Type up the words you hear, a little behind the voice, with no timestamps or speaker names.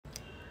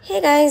Hey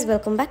guys,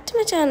 welcome back to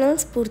my channel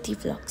Spurthi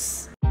Vlogs.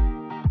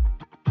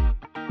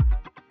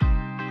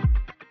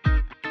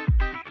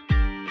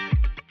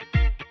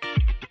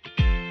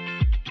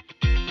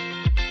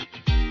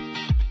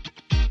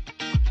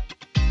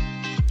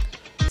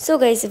 So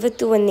guys,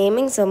 ಇವತ್ತು ಒಂದು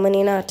naming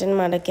ಸೆರೆಮನಿನ attend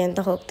ಮಾಡೋಕ್ಕೆ ಅಂತ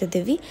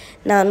ಹೋಗ್ತಿದ್ದೀವಿ.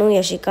 ನಾನು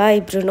ಯಶಿಕಾ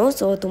ಇಬ್ರು.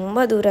 ಸೊ ತುಂಬ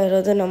ದೂರ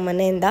ಇರೋದು ನಮ್ಮ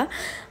ಮನೆಯಿಂದ.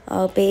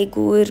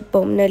 ಬೇಗೂರ್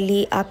ಬೊಮ್ಮನಹಳ್ಳಿ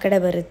ಆ ಕಡೆ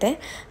ಬರುತ್ತೆ,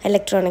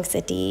 ಎಲೆಕ್ಟ್ರಾನಿಕ್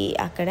ಸಿಟಿ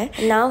ಆ ಕಡೆ.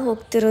 ನಾವು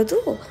ಹೋಗ್ತಿರೋದು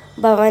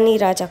ಭವಾನಿ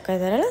ರಾಜ್ ಅಕ್ಕ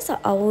ಇದ್ದಾರಲ್ಲ, ಸೊ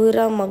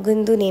ಅವರ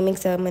ಮಗಂದು ನೇಮಿಂಗ್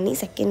ಸೆರೆಮನಿ,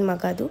 ಸೆಕೆಂಡ್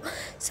ಮಗ ಅದು.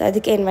 ಸೊ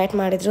ಅದಕ್ಕೆ ಇನ್ವೈಟ್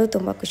ಮಾಡಿದ್ರು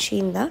ತುಂಬ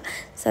ಖುಷಿಯಿಂದ.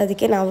 ಸೊ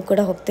ಅದಕ್ಕೆ ನಾವು ಕೂಡ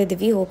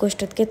ಹೋಗ್ತಿದ್ದೀವಿ.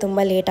 ಹೋಗೋಷ್ಟೊತ್ತಿಗೆ ತುಂಬ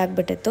ಲೇಟ್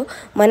ಆಗಿಬಿಟ್ಟಿತ್ತು.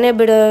 ಮನೆ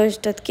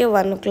ಬಿಡೋಷ್ಟೊತ್ತಿಗೆ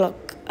 1 o'clock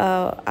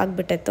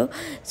ಆಗಿಬಿಟ್ಟಿತ್ತು.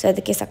 ಸೊ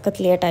ಅದಕ್ಕೆ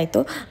ಸಖತ್ ಲೇಟ್ ಆಯಿತು.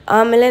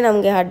 ಆಮೇಲೆ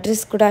ನಮಗೆ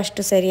ಅಡ್ರೆಸ್ ಕೂಡ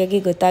ಅಷ್ಟು ಸರಿಯಾಗಿ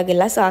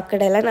ಗೊತ್ತಾಗಿಲ್ಲ. ಸೊ ಆ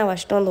ಕಡೆ ಎಲ್ಲ ನಾವು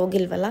ಅಷ್ಟೊಂದು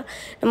ಹೋಗಿಲ್ವಲ್ಲ,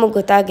 ನಮಗೆ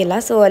ಗೊತ್ತಾಗಿಲ್ಲ.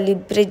 ಸೊ ಅಲ್ಲಿ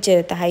ಬ್ರಿಡ್ಜ್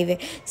ಇರುತ್ತೆ, ಹೈವೇ.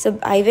 ಸೊ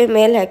ಹೈವೇ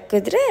ಮೇಲೆ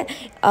ಹಾಕಿದ್ರೆ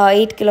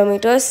 8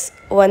 kilometers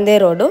ಒಂದೇ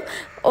ರೋಡು.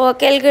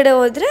 ಕೆಳಗಡೆ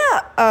ಹೋದರೆ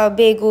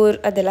ಬೇಗೂರು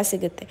ಅದೆಲ್ಲ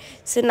ಸಿಗುತ್ತೆ.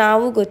 ಸೊ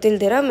ನಾವು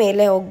ಗೊತ್ತಿಲ್ದಿರ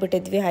ಮೇಲೆ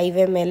ಹೋಗ್ಬಿಟ್ಟಿದ್ವಿ.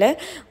 ಹೈವೇ ಮೇಲೆ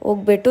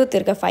ಹೋಗ್ಬಿಟ್ಟು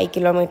ತಿರ್ಗಾ 5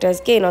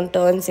 kilometersಗೆ ಇನ್ನೊಂದು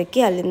ಟರ್ನ್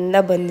ಸಿಕ್ಕಿ ಅಲ್ಲಿಂದ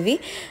ಬಂದ್ವಿ.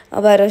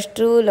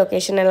 ಬರೋಷ್ಟು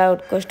ಲೊಕೇಶನ್ ಎಲ್ಲ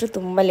ಹುಡ್ಕೋಷ್ಟು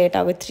ತುಂಬ ಲೇಟ್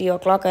ಆಗುತ್ತೆ. 3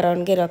 o'clock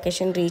ಅರೌಂಡ್ಗೆ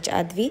ಲೊಕೇಶನ್ ರೀಚ್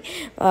ಆದ್ವಿ.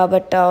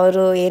 ಬಟ್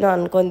ಅವರು ಏನೋ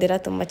ಅಂದ್ಕೊಂಡಿರ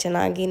ತುಂಬ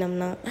ಚೆನ್ನಾಗಿ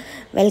ನಮ್ಮನ್ನ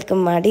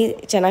ವೆಲ್ಕಮ್ ಮಾಡಿ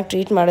ಚೆನ್ನಾಗಿ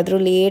ಟ್ರೀಟ್ ಮಾಡಿದ್ರು.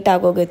 ಲೇಟ್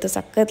ಆಗೋಗಿತ್ತು,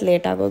 ಸಖತ್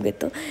ಲೇಟ್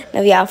ಆಗೋಗಿತ್ತು.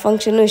 ನಾವು ಯಾವ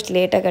ಫಂಕ್ಷನ್ನು ಇಷ್ಟು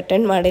ಲೇಟಾಗಿ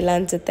ಅಟೆಂಡ್ ಮಾಡಿಲ್ಲ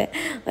ಅನಿಸುತ್ತೆ,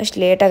 ಅಷ್ಟು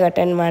ಲೇಟಾಗಿ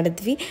ಅಟೆಂಡ್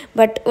ಮಾಡಿದ್ವಿ.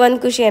 ಬಟ್ ಒಂದು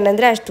ಖುಷಿ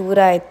ಏನಂದರೆ ಅಷ್ಟು ದೂರ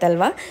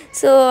ಆಯ್ತಲ್ವ,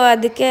 ಸೊ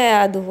ಅದಕ್ಕೆ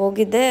ಅದು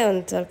ಹೋಗಿದ್ದೆ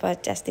ಒಂದು ಸ್ವಲ್ಪ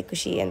ಜಾಸ್ತಿ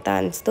ಖುಷಿ ಅಂತ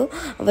ಅನಿಸ್ತು.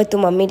 ಅವತ್ತು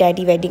ಮಮ್ಮಿ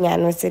ಡ್ಯಾಡಿ ವೆಡ್ಡಿಂಗ್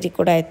ಆ್ಯನಿವರ್ಸರಿ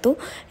ಕೂಡ ಇತ್ತು.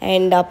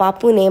 ಆ್ಯಂಡ್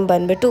ಪಾಪು ನೇಮ್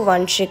ಬಂದುಬಿಟ್ಟು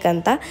ವಂಶಿಕ್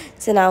ಅಂತ.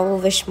 ಸೊ ನಾವು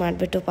ವಿಶ್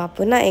ಮಾಡಿಬಿಟ್ಟು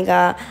ಪಾಪುನ ಈಗ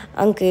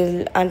ಅಂಕಲ್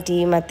ಆಂಟಿ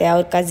ಮತ್ತು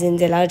ಅವ್ರ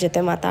ಕಸಿನ್ಸ್ ಎಲ್ಲರ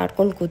ಜೊತೆ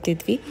ಮಾತಾಡ್ಕೊಂಡು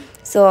ಕೂತಿದ್ವಿ.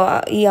 ಸೊ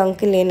ಈ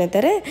ಅಂಕಲ್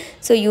ಏನಿದ್ದಾರೆ,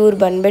 ಸೊ ಇವ್ರು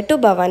ಬಂದುಬಿಟ್ಟು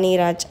ಭವಾನಿ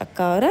ರಾಜ್ ಅಕ್ಕ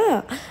ಅವರ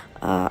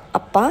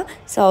ಅಪ್ಪ.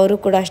 ಸೊ ಅವರು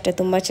ಕೂಡ ಅಷ್ಟೇ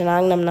ತುಂಬ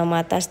ಚೆನ್ನಾಗಿ ನಮ್ಮನ್ನ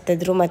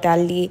ಮಾತಾಡ್ಸ್ತಿದ್ರು. ಮತ್ತು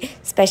ಅಲ್ಲಿ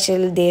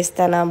ಸ್ಪೆಷಲ್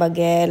ದೇವಸ್ಥಾನ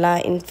ಬಗ್ಗೆ ಎಲ್ಲ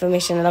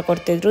ಇನ್ಫಾರ್ಮೇಷನ್ ಎಲ್ಲ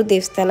ಕೊಡ್ತಿದ್ರು.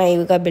 ದೇವಸ್ಥಾನ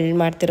ಇವಾಗ ಬಿಲ್ಡ್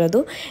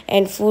ಮಾಡ್ತಿರೋದು.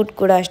 ಆ್ಯಂಡ್ ಫುಡ್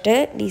ಕೂಡ ಅಷ್ಟೇ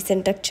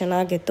ಡೀಸೆಂಟಾಗಿ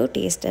ಚೆನ್ನಾಗಿತ್ತು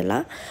ಟೇಸ್ಟ್ ಎಲ್ಲ.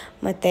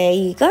 ಮತ್ತು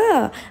ಈಗ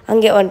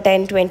ಹಾಗೆ ಒಂದು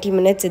 10-20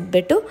 minutes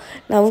ಇದ್ಬಿಟ್ಟು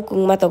ನಾವು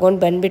ಕುಂಕುಮ ತೊಗೊಂಡು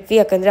ಬಂದುಬಿಟ್ವಿ.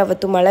 ಯಾಕಂದರೆ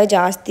ಅವತ್ತು ಮಳೆ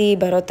ಜಾಸ್ತಿ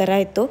ಬರೋ ಥರ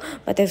ಇತ್ತು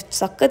ಮತ್ತು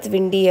ಸಖತ್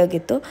ವಿಂಡಿ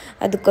ಆಗಿತ್ತು.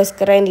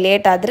 ಅದಕ್ಕೋಸ್ಕರ ಇನ್ನು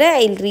ಲೇಟ್ ಆದರೆ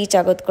ಇಲ್ಲಿ ರೀಚ್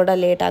ಆಗೋದು ಕೂಡ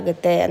ಲೇಟ್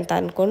ಆಗುತ್ತೆ ಅಂತ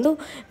ಅಂದ್ಕೊಂಡು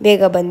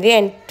ಬೇಗ ಬಂದ್ವಿ.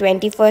 ಆ್ಯಂಡ್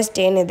 21st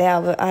ಏನಿದೆ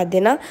ಆ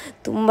ದಿನ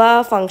ತುಂಬ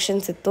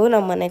ಫಂಕ್ಷನ್ಸ್ ಇತ್ತು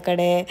ನಮ್ಮ ಮನೆ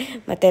ಕಡೆ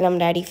ಮತ್ತು ನಮ್ಮ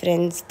ಡ್ಯಾಡಿ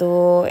ಫ್ರೆಂಡ್ಸ್ದು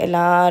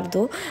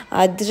ಎಲ್ಲರದು.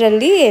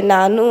 ಅದರಲ್ಲಿ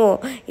ನಾನು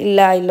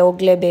ಇಲ್ಲಿ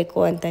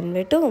ಹೋಗಲೇಬೇಕು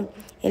ಅಂತಂದ್ಬಿಟ್ಟು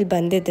ಇಲ್ಲಿ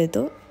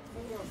ಬಂದಿದ್ದು.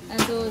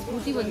 ಸೊ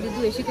ಸ್ಫೂರ್ತಿ ಬಂದಿದ್ದು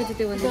ಯಶಿಕಾ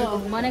ಜೊತೆ ಬಂದಿದ್ದು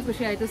ತುಂಬಾ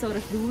ಖುಷಿ ಆಯಿತು. ಸೊ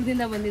ಅವರಷ್ಟು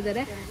ದೂರದಿಂದ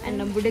ಬಂದಿದ್ದಾರೆ. ಆ್ಯಂಡ್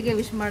ನಮ್ಮ ಬುಡ್ಡೆಗೆ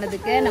ವಿಶ್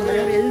ಮಾಡೋದಕ್ಕೆ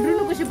ನಮ್ಮನೆಯವರು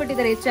ಎಲ್ಲರೂ ಖುಷಿ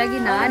ಪಟ್ಟಿದ್ದಾರೆ. ಹೆಚ್ಚಾಗಿ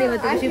ನಾನು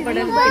ಇವತ್ತು ಖುಷಿ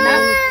ಪಡೋದಕ್ಕಿಂತ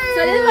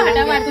ಸ್ವಲ್ಪ ಹಠ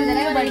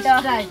ಮಾಡ್ತಿದ್ದಾರೆ.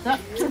 ಆಯಿತು,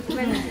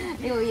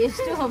 ನೀವು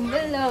ಎಷ್ಟು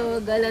ಹಂಬಲ್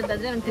ಗರ್ಲ್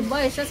ಅಂತಂದರೆ ನಾನು ತುಂಬ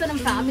ಎಷ್ಟೋ ಸಹ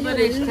ನಮ್ಮ ಫ್ಯಾಮಿಲಿ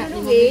ಎಲ್ಲರೂ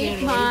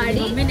ವೇಟ್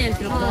ಮಾಡಿ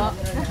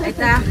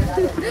ಆಯಿತಾ.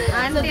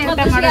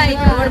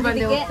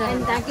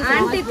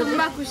 ಆಂಟಿ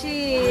ತುಂಬ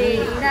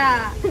ಖುಷಿಯಿಂದ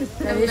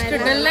ಎಷ್ಟು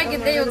ಡಲ್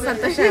ಆಗಿದ್ದೆ, ಇವಾಗ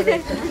ಸಂತೋಷ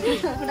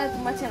ಕೂಡ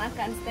ತುಂಬ ಚೆನ್ನಾಗಿ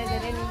ಕಾಣಿಸ್ತಾ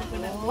ಇದ್ದಾರೆ. ನೀವು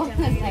ಕೂಡ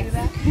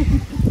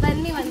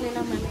ಬನ್ನಿ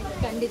ನಮ್ಮ ಮನೆ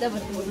ಖಂಡಿತ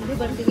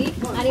ಬರ್ತೀವಿ.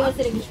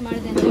 ಆನಿವರ್ಸರಿ ವಿಶ್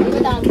ಮಾಡಿದೆ ಅಂತ ಹೇಳಿ.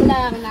 ಇವತ್ತು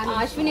ಅಂಕಲ್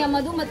ಅಶ್ವಿನಿ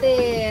ಅಮ್ಮದು ಮತ್ತು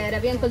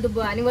ರವಿ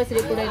ಅಂಕಲ್ದು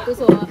ಆನಿವರ್ಸರಿ ಕೂಡ ಇತ್ತು.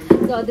 ಸೊ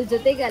ಅದ್ರ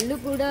ಜೊತೆಗೆ ಅಲ್ಲೂ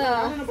ಕೂಡ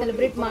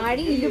ಸೆಲೆಬ್ರೇಟ್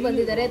ಮಾಡಿ ಇಲ್ಲೂ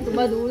ಬಂದಿದ್ದಾರೆ ತುಂಬ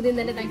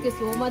ದೂರದಿಂದಲೇ. ಥ್ಯಾಂಕ್ ಯು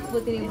ಸೋ ಮಚ್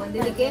ಸ್ಫೂರ್ತಿ ನೀವು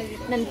ಬಂದಿದ್ದಕ್ಕೆ.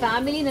 ನನ್ನ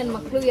ಫ್ಯಾಮಿಲಿ, ನನ್ನ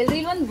ಮಕ್ಕಳು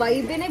ಎಲ್ಲರಿಗೂ ಒಂದು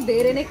ವೈಬೇನೇ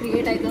ಬೇರೆನೇ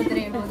ಕ್ರಿಯೇಟ್ ಆಯಿತು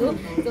ಅಂತಲೇ ಹೇಳ್ಬೋದು.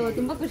 ಸೊ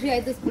ತುಂಬ ಖುಷಿ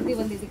ಆಯಿತು ಸ್ಫೂರ್ತಿ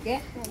ಬಂದಿದ್ದಕ್ಕೆ.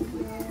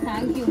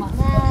 ಥ್ಯಾಂಕ್ ಯು ಮಾ.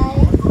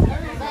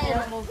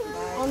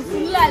 ಅವ್ನು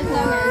ಫುಲ್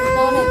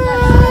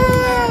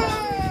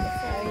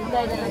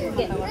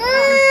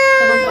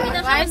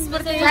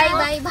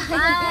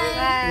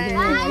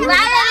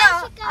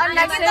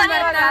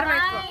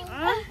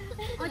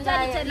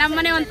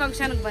ನಮ್ಮನೆ ಒಂದು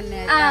ಫಂಕ್ಷನ್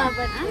ಬನ್ನಿ.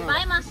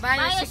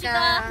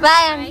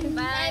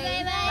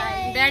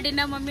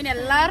 ಡ್ಯಾಡಿನ ಮಮ್ಮಿನ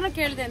ಎಲ್ಲಾರನ್ನೂ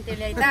ಕೇಳಿದೆ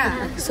ಅಂತೇಳಿ ಆಯ್ತಾ.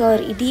 ಸೊ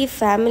ಅವ್ರು ಇಡೀ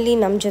ಫ್ಯಾಮಿಲಿ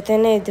ನಮ್ಮ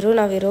ಜೊತೆನೇ ಇದ್ದರು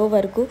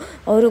ನಾವಿರೋವರೆಗೂ.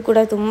 ಅವರು ಕೂಡ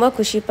ತುಂಬ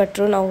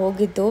ಖುಷಿಪಟ್ಟರು ನಾವು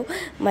ಹೋಗಿದ್ದು.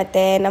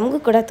 ಮತ್ತು ನಮಗೂ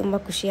ಕೂಡ ತುಂಬ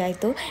ಖುಷಿ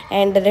ಆಯಿತು.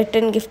 ಆ್ಯಂಡ್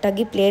ರಿಟರ್ನ್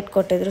ಗಿಫ್ಟಾಗಿ ಪ್ಲೇಟ್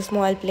ಕೊಟ್ಟಿದ್ರು,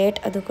 ಸ್ಮಾಲ್ ಪ್ಲೇಟ್.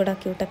 ಅದು ಕೂಡ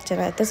ಕ್ಯೂಟಾಗಿ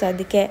ಚೆನ್ನಾಗಿತ್ತು. ಸೊ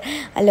ಅದಕ್ಕೆ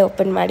ಅಲ್ಲೇ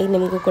ಓಪನ್ ಮಾಡಿ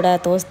ನಿಮಗೂ ಕೂಡ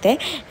ತೋರಿಸ್ದೆ.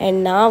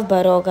 ಆ್ಯಂಡ್ ನಾವು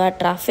ಬರೋವಾಗ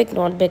ಟ್ರಾಫಿಕ್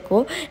ನೋಡಬೇಕು.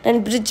 ನಾನು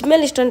ಬ್ರಿಡ್ಜ್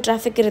ಮೇಲೆ ಇಷ್ಟೊಂದು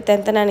ಟ್ರಾಫಿಕ್ ಇರುತ್ತೆ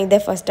ಅಂತ ನಾನು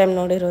ಇದೇ ಫಸ್ಟ್ ಟೈಮ್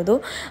ನೋಡಿರೋದು.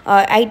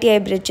 ITI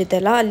ಬ್ರಿಡ್ಜ್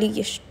ಇದೆಲ್ಲ, ಅಲ್ಲಿ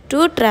ಎಷ್ಟು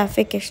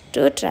ಟ್ರಾಫಿಕ್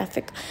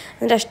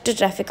ಅಂದರೆ ಅಷ್ಟು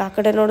ಟ್ರಾಫಿಕ್. ಆ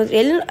ಕಡೆ ನೋಡಿದ್ರೆ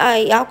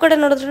ಯಾವ ಕಡೆ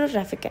ನೋಡಿದ್ರೂ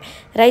ಟ್ರಾಫಿಕ್ಕೆ.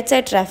 Right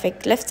side traffic,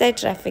 left side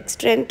traffic,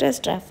 ಸ್ಟ್ರೆಂಟಸ್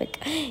traffic,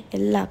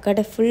 ಎಲ್ಲ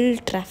ಕಡೆ ಫುಲ್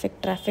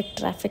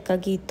ಟ್ರಾಫಿಕ್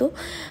ಆಗಿ ಇತ್ತು.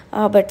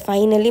 ಬಟ್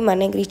ಫೈನಲಿ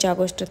ಮನೆಗೆ ರೀಚ್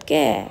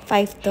ಆಗೋಷ್ಟೊತ್ತಿಗೆ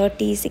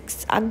 5:36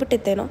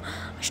 ಆಗಿಬಿಟ್ಟಿತ್ತೇನೋ,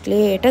 ಅಷ್ಟು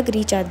ಲೇಟಾಗಿ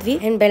ರೀಚ್ ಆದ್ವಿ.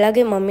 ಆ್ಯಂಡ್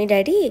ಬೆಳಗ್ಗೆ mummy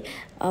daddy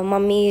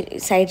mummy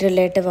side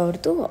relative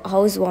ಅವ್ರದ್ದು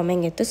ಹೌಸ್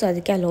ವಾರ್ಮಿಂಗ್ ಇತ್ತು. ಸೊ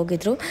ಅದಕ್ಕೆ ಅಲ್ಲಿ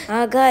ಹೋಗಿದ್ರು.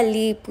 ಆಗ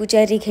ಅಲ್ಲಿ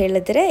ಪೂಜಾರಿಗೆ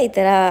ಹೇಳಿದ್ರೆ ಈ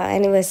ಥರ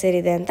ಆ್ಯನಿವರ್ಸರಿ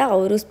ಇದೆ ಅಂತ,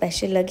 ಅವರು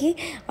ಸ್ಪೆಷಲಾಗಿ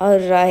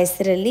ಅವ್ರ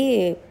ಹೆಸರಲ್ಲಿ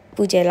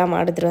ಪೂಜೆ ಎಲ್ಲ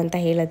ಮಾಡಿದ್ರು ಅಂತ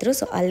ಹೇಳಿದ್ರು.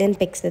 ಸೊ ಅಲ್ಲಿನ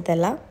ಪಿಕ್ಸ್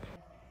ಇದೆಲ್ಲ.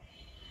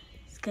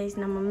 ಗೈಸ್,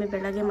 ನಮ್ಮ ಮಮ್ಮಿ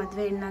ಬೆಳಗ್ಗೆ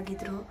ಮದುವೆ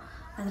ಹೆಣ್ಣಾಗಿದ್ರು,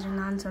 ಆದರೆ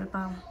ನಾನು ಸ್ವಲ್ಪ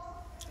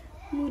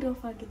ಮೂಡ್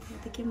ಆಫ್ ಆಗಿದ್ದೆ,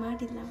 ಅದಕ್ಕೆ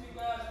ಮಾಡಿಲ್ಲ.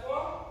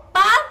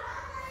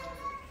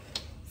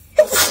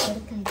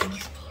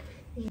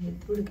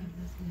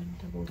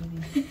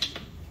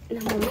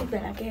 ನಮ್ಮ ಮಮ್ಮಿ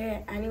ಬೆಳಗ್ಗೆ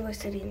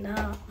ಆ್ಯನಿವರ್ಸರಿಯಿಂದ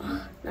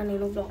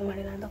ನಾನೇನು ಬ್ಲಾಗ್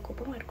ಮಾಡಿಲ್ಲ ಅಂತ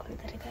ಕೋಪ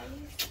ಮಾಡ್ಕೊಂಡಿದ್ದಾರೆ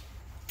guys.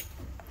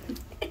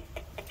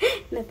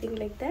 Nothing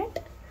like that,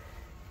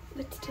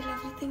 but still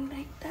everything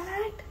like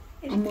that.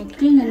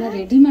 ಮಕ್ಕಳನ್ನೆಲ್ಲ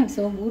ರೆಡಿ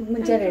ಮಾಡಿಸೋ, ಊಟ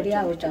ಮುಂಚೆ ರೆಡಿ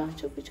ಆಗುತ್ತಾ?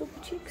 ಚುಪ್ಪು ಚುಪ್ಪು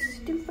ಚಿಕ್ಸ್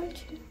ಟಿಂಪಲ್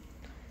ಚಿನ್.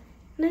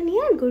 ನಾನು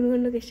ಏನು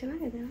ಗುಂಡ್ಗುಂಡಿಗೆ ಎಷ್ಟು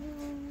ಚೆನ್ನಾಗಿದೆ.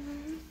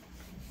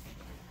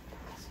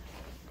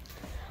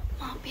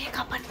 ಬೇಗ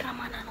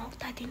ಬಂದ್ರಮ್ಮ, ನಾನು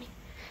ಹೋಗ್ತಾ ಇದ್ದೀನಿ.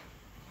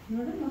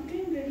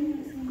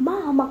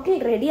 ಮಕ್ಕಳು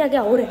ರೆಡಿಯಾಗಿ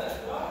ಅವರೇ.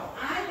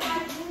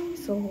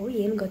 ಸೊ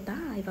ಏನು ಗೊತ್ತಾ,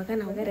 ಇವಾಗ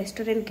ನಾವು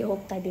ರೆಸ್ಟೋರೆಂಟ್ಗೆ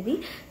ಹೋಗ್ತಾ ಇದ್ದೀವಿ.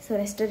 ಸೊ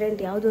ರೆಸ್ಟೋರೆಂಟ್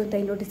ಯಾವುದು ಅಂತ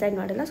ಇನ್ನೂ ಡಿಸೈಡ್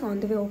ಮಾಡಿಲ್ಲ. ಸೊ ಆನ್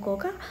ದ ವೇ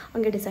ಹೋಗೋವಾಗ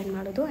ಹಂಗೆ ಡಿಸೈಡ್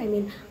ಮಾಡೋದು. ಐ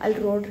ಮೀನ್ ಅಲ್ಲಿ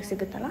ರೋಡ್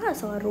ಸಿಗುತ್ತಲ್ಲ,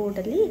 ಸೊ ಆ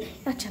ರೋಡಲ್ಲಿ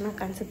ಯಾವ್ದು ಚೆನ್ನಾಗಿ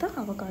ಕಾಣಿಸುತ್ತೋ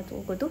ಅವಾಗ ಅದು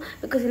ಹೋಗೋದು.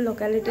 ಬಿಕಾಸ್ ಇಲ್ಲಿ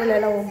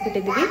ಲೊಕ್ಯಾಲಿಟಿಯಲ್ಲೆಲ್ಲ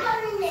ಹೋಗ್ಬಿಟ್ಟಿದ್ದೀವಿ.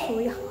 ಸೊ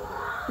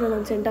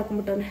ನಾನೊಂದು ಸೆಂಟ್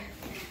ಹಾಕ್ಬಿಟ್ಟವನೆ.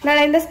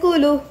 ನಾಳೆಯಿಂದ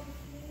ಸ್ಕೂಲ್ಗೆ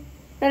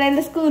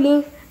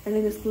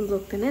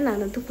ಹೋಗ್ತೇನೆ.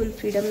 ನಾನಂತೂ ಫುಲ್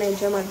ಫ್ರೀಡಮ್ನ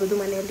ಎಂಜಾಯ್ ಮಾಡ್ಬೋದು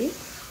ಮನೆಯಲ್ಲಿ.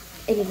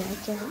 ಏನಿಲ್ಲ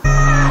ಆಯ್ಕೆ.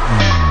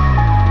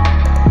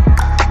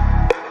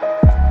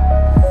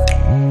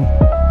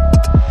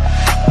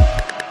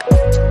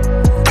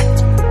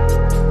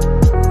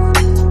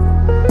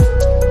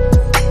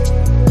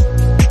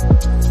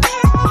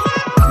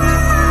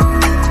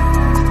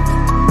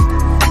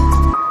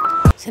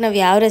 ಸೊ ನಾವು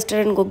ಯಾವ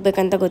ರೆಸ್ಟೋರೆಂಟ್ಗೆ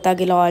ಹೋಗ್ಬೇಕಂತ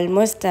ಗೊತ್ತಾಗಿಲ್ಲ.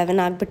 ಆಲ್ಮೋಸ್ಟ್ 7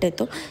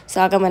 ಆಗಿಬಿಟ್ಟಿತ್ತು. ಸೊ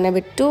ಆಗ ಮನೆ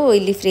ಬಿಟ್ಟು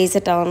ಇಲ್ಲಿ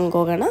ಫ್ರೇಸರ್ ಟೌನ್ಗೆ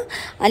ಹೋಗೋಣ.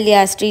 ಅಲ್ಲಿ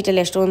ಆ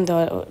ಸ್ಟ್ರೀಟಲ್ಲಿ ಎಷ್ಟೊಂದು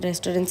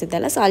ರೆಸ್ಟೋರೆಂಟ್ಸ್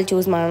ಇದ್ದಲ್ಲ, ಸೊ ಅಲ್ಲಿ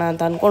ಚೂಸ್ ಮಾಡೋಣ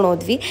ಅಂತ ಅಂದ್ಕೊಂಡು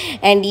ಹೋದ್ವಿ.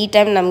 ಆ್ಯಂಡ್ ಈ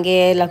ಟೈಮ್ ನಮಗೆ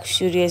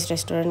ಲಕ್ಸುರಿಯಸ್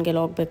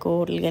ರೆಸ್ಟೋರೆಂಟ್ಗೆಲ್ಲ ಹೋಗಬೇಕು,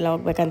 ಹೋಟ್ಲ್ಗೆಲ್ಲ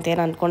ಹೋಗ್ಬೇಕಂತ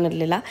ಏನು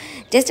ಅಂದ್ಕೊಂಡಿರಲಿಲ್ಲ.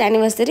 ಜಸ್ಟ್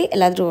ಆ್ಯನಿವರ್ಸರಿ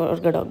ಎಲ್ಲಾದರೂ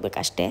ಹೊರಗಡೆ ಹೋಗ್ಬೇಕು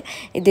ಅಷ್ಟೇ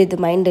ಇದ್ದಿದ್ದು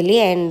ಮೈಂಡಲ್ಲಿ.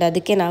 ಆ್ಯಂಡ್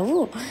ಅದಕ್ಕೆ ನಾವು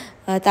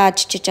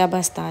ತಾಜ್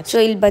ಚಿಚಾಬಾಸ್ ತಾಜ್ ಸೊ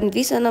ಇಲ್ಲಿ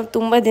ಬಂದ್ವಿ. ಸೊ ನಾವು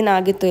ತುಂಬ ದಿನ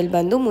ಆಗಿತ್ತು ಇಲ್ಲಿ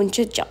ಬಂದು.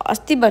 ಮುಂಚೆ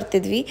ಜಾಸ್ತಿ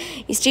ಬರ್ತಿದ್ವಿ.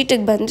 ಈ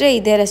ಸ್ಟ್ರೀಟಿಗೆ ಬಂದರೆ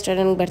ಇದೇ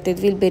ರೆಸ್ಟೋರೆಂಟ್ಗೆ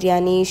ಬರ್ತಿದ್ವಿ. ಇಲ್ಲಿ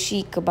ಬಿರಿಯಾನಿ,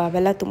 ಶೀಖ್ ಕಬಾಬ್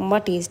ಎಲ್ಲ ತುಂಬ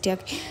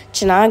ಟೇಸ್ಟಿಯಾಗಿ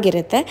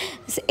ಚೆನ್ನಾಗಿರುತ್ತೆ.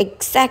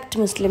 ಎಕ್ಸಾಕ್ಟ್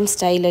ಮುಸ್ಲಿಮ್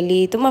ಸ್ಟೈಲಲ್ಲಿ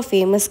ತುಂಬ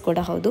ಫೇಮಸ್ ಕೂಡ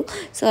ಹೌದು.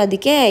 ಸೊ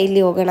ಅದಕ್ಕೆ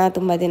ಇಲ್ಲಿ ಹೋಗೋಣ,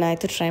 ತುಂಬ ದಿನ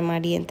ಆಯಿತು ಟ್ರೈ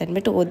ಮಾಡಿ ಅಂತ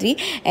ಅಂದ್ಬಿಟ್ಟು ಹೋದ್ವಿ.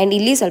 ಆ್ಯಂಡ್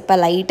ಇಲ್ಲಿ ಸ್ವಲ್ಪ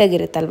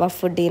ಲೈಟಾಗಿರುತ್ತಲ್ವ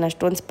ಫುಡ್, ಏನು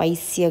ಅಷ್ಟೊಂದು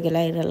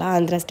ಸ್ಪೈಸಿಯಾಗೆಲ್ಲ ಇರೋಲ್ಲ,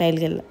 ಆಂಧ್ರ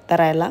ಸ್ಟೈಲ್ಗೆಲ್ಲ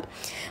ಥರ ಎಲ್ಲ.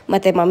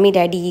 ಮತ್ತು ಮಮ್ಮಿ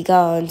ಡ್ಯಾಡಿ ಈಗ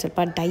ಒಂದು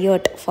ಸ್ವಲ್ಪ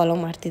ಡಯಟ್ ಫಾಲೋ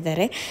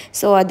ಮಾಡ್ತಿದ್ದಾರೆ.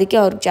 ಸೊ ಅದಕ್ಕೆ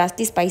ಅವ್ರಿಗೆ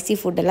ಜಾಸ್ತಿ ಸ್ಪೈಸಿ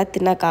ಫುಡ್ಡೆಲ್ಲ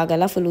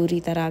ತಿನ್ನೋಕ್ಕಾಗಲ್ಲ, ಫುಲ್ ಉರಿ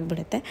ಥರ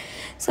ಆಗಿಬಿಡುತ್ತೆ.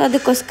 ಸೊ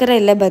ಅದಕ್ಕೋಸ್ಕರ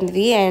ಇಲ್ಲೇ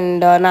ಬಂದ್ವಿ.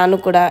 ಆ್ಯಂಡ್ ನಾನು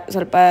ಕೂಡ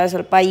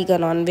ಸ್ವಲ್ಪ ಈಗ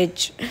ನಾನ್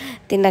ವೆಜ್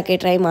ತಿನ್ನೋಕ್ಕೆ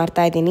ಟ್ರೈ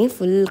ಮಾಡ್ತಾಯಿದ್ದೀನಿ.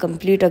 ಫುಲ್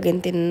ಕಂಪ್ಲೀಟಾಗಿ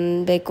ಏನು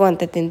ತಿನ್ನಬೇಕು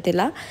ಅಂತ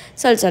ತಿಂತಿಲ್ಲ,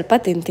 ಸ್ವಲ್ಪ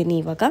ತಿಂತೀನಿ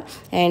ಇವಾಗ.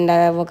 ಆ್ಯಂಡ್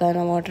ಅವಾಗ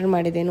ನಾವು ಆರ್ಡರ್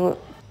ಮಾಡಿದ್ದೇನು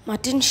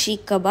ಮಟನ್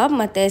ಶೀಖ್ ಕಬಾಬ್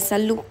ಮತ್ತು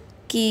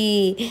ಸಲ್ಲುಕ್ಕಿ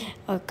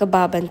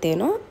ಕಬಾಬ್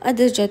ಅಂತೇನೋ,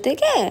 ಅದ್ರ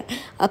ಜೊತೆಗೆ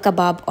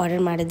ಕಬಾಬ್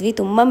ಆರ್ಡರ್ ಮಾಡಿದ್ವಿ.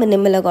 ತುಂಬ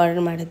ಮಿನಿಮಲಾಗಿ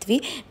ಆರ್ಡರ್ ಮಾಡಿದ್ವಿ,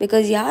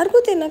 ಬಿಕಾಸ್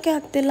ಯಾರಿಗೂ ತಿನ್ನೋಕ್ಕೆ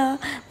ಆಗ್ತಿಲ್ಲ.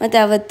 ಮತ್ತು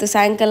ಅವತ್ತು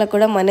ಸಾಯಂಕಾಲ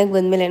ಕೂಡ ಮನೆಗೆ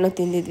ಬಂದಮೇಲೆ ಏನೋ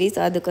ತಿಂದಿದ್ವಿ.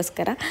 ಸೊ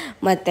ಅದಕ್ಕೋಸ್ಕರ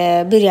ಮತ್ತು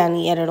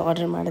ಬಿರಿಯಾನಿ 2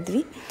 ಆರ್ಡರ್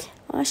ಮಾಡಿದ್ವಿ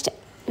ಅಷ್ಟೇ.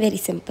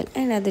 Very simple.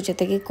 ಆ್ಯಂಡ್ ಅದ್ರ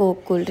ಜೊತೆಗೆ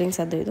ಕೋಕ್, ಕೂಲ್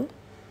ಡ್ರಿಂಕ್ಸ್ ಅದು ಇದು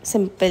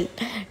ಸಿಂಪಲ್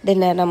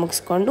ಡಿನ್ನರ್ನ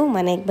ಮುಗಿಸ್ಕೊಂಡು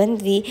ಮನೆಗೆ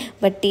ಬಂದ್ವಿ.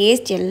 ಬಟ್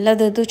ಟೇಸ್ಟ್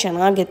ಎಲ್ಲದದ್ದು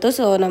ಚೆನ್ನಾಗಿತ್ತು.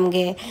 ಸೊ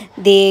ನಮಗೆ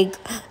ದೇಗ್,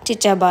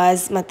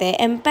 ಚಿಚಾಬಾಸ್ ಮತ್ತು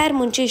ಎಂಪೈರ್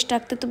ಮುಂಚೆ ಇಷ್ಟ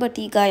ಆಗ್ತಿತ್ತು. ಬಟ್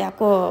ಈಗ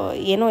ಯಾಕೋ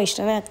ಏನೋ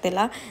ಇಷ್ಟನೇ ಆಗ್ತಿಲ್ಲ.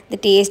 The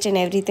taste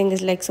and everything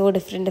is like so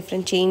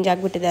different change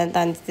ಆಗಿಬಿಟ್ಟಿದೆ ಅಂತ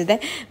ಅನಿಸ್ತಿದೆ.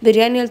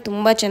 ಬಿರಿಯಾನಿಯಲ್ಲಿ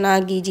ತುಂಬ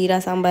ಚೆನ್ನಾಗಿ ಜೀರಾ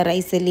ಸಾಂಬಾರ್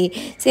ರೈಸಲ್ಲಿ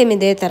ಸೇಮ್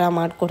ಇದೇ ಥರ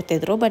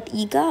ಮಾಡಿಕೊಡ್ತಿದ್ರು. ಬಟ್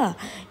ಈಗ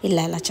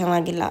ಇಲ್ಲ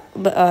ಚೆನ್ನಾಗಿಲ್ಲ.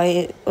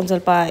 ಒಂದು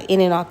ಸ್ವಲ್ಪ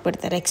ಏನೇನೋ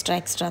ಹಾಕ್ಬಿಡ್ತಾರೆ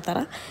ಎಕ್ಸ್ಟ್ರಾ ಥರ,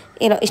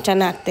 ಏನೋ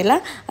ಇಷ್ಟನೇ ಆಗ್ತಿಲ್ಲ.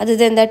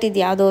 ಅದರಿಂದ ದಟ್ ಇದು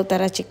ಯಾವುದೋ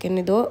ಥರ ಚಿಕನ್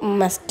ಇದು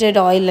ಮಸ್ಟರ್ಡ್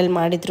ಆಯಿಲಲ್ಲಿ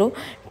ಮಾಡಿದರು.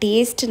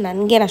 ಟೇಸ್ಟ್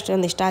ನನಗೇನು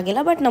ಅಷ್ಟೊಂದು ಇಷ್ಟ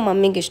ಆಗಿಲ್ಲ, ಬಟ್ ನಮ್ಮ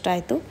ಮಮ್ಮಿಗೆ ಇಷ್ಟ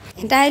ಆಯಿತು.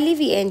 Entirely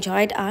we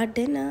enjoyed R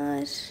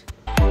dinner.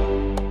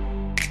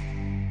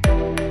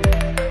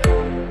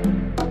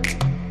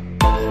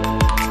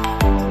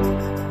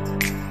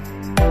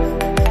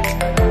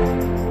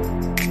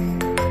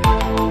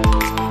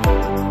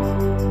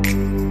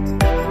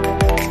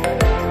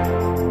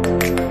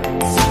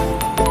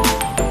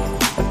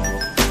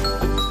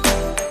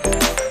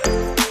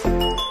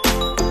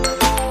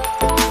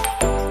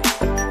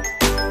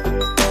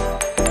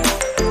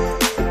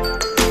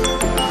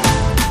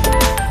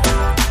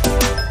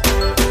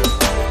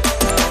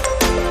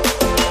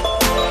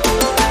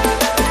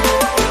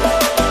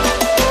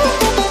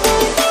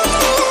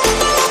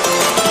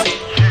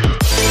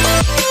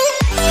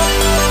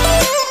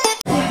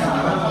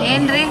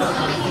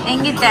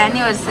 ಹೆಂಗಿತ್ತು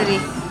ಆ್ಯನಿವರ್ಸರಿ?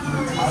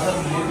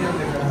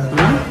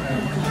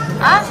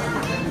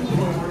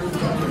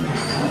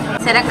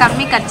 ಸರ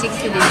ಕಮ್ಮಿ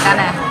ಖರ್ಚಿಗ್ತಿದ್ದೀನಿ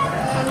ತಾನೆ?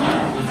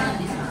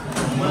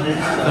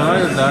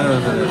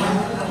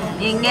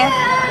 ಹೆಂಗೆ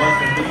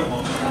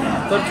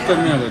ಖರ್ಚು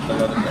ಕಮ್ಮಿ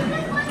ಆಗುತ್ತಲ್ಲ.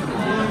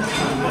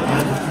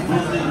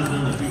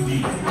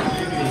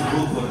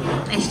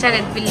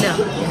 ಎಷ್ಟಾಗತ್ತೆ ಬಿಲ್ಲು?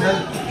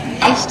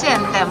 ಎಷ್ಟೇ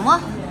ಅಂತ ಅಮ್ಮ?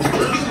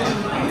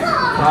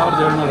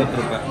 1710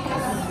 ರೂಪಾಯಿ.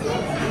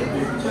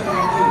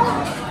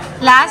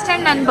 ಲಾಸ್ಟ್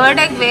ಟೈಮ್ ನನ್ನ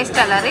ಬರ್ಡೇಗೆ ವೇಸ್ಟ್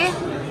ಅಲ್ಲ ರೀ?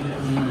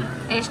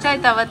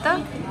 ಎಷ್ಟಾಯ್ತು ಅವತ್ತು?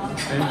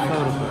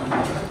 8,000 ರೂಪಾಯಿ.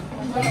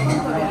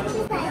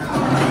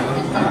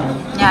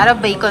 ಯಾರೋ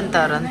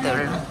ಬೈಕೊಂತವ್ರು ಅಂತ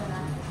ಹೇಳೋಣ.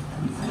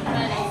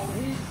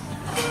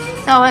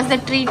 How was the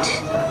treat?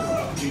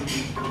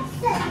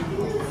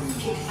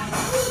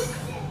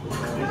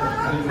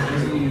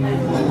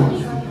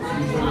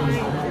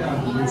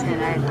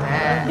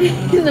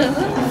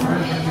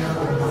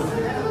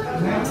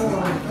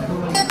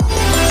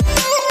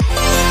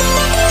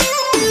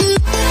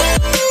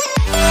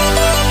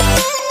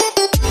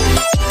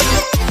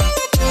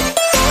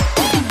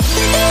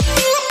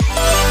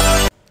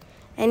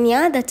 And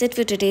yeah that's it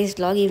for today's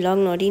vlog. ಈ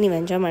ವ್ಲಾಗ್ ನೋಡಿ ನೀವು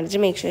ಎಂಜಾಯ್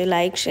ಮಾಡಿದ್ರಿ. Make sure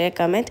like, share,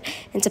 comment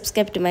and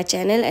subscribe to my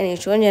channel. And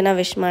ಎಷ್ಟೊಂದು ಜನ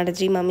ವಿಶ್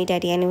ಮಾಡಿದ್ರಿ mummy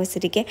daddy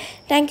ಆ್ಯನಿವರ್ಸರಿಗೆ.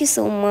 Thank you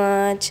so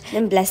much.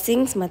 ನಿಮ್ಮ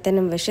blessings ಮತ್ತು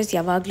ನಮ್ಮ ವಿಶಸ್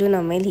ಯಾವಾಗಲೂ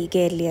ನಮ್ಮ ಮೇಲೆ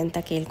ಹೀಗೆ ಇರಲಿ ಅಂತ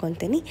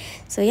ಕೇಳ್ಕೊತೀನಿ.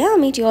 So yeah,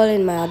 meet you all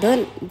in my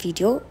other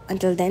video.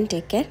 Until then,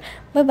 take care.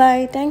 Bye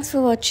bye. Thanks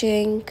for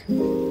watching.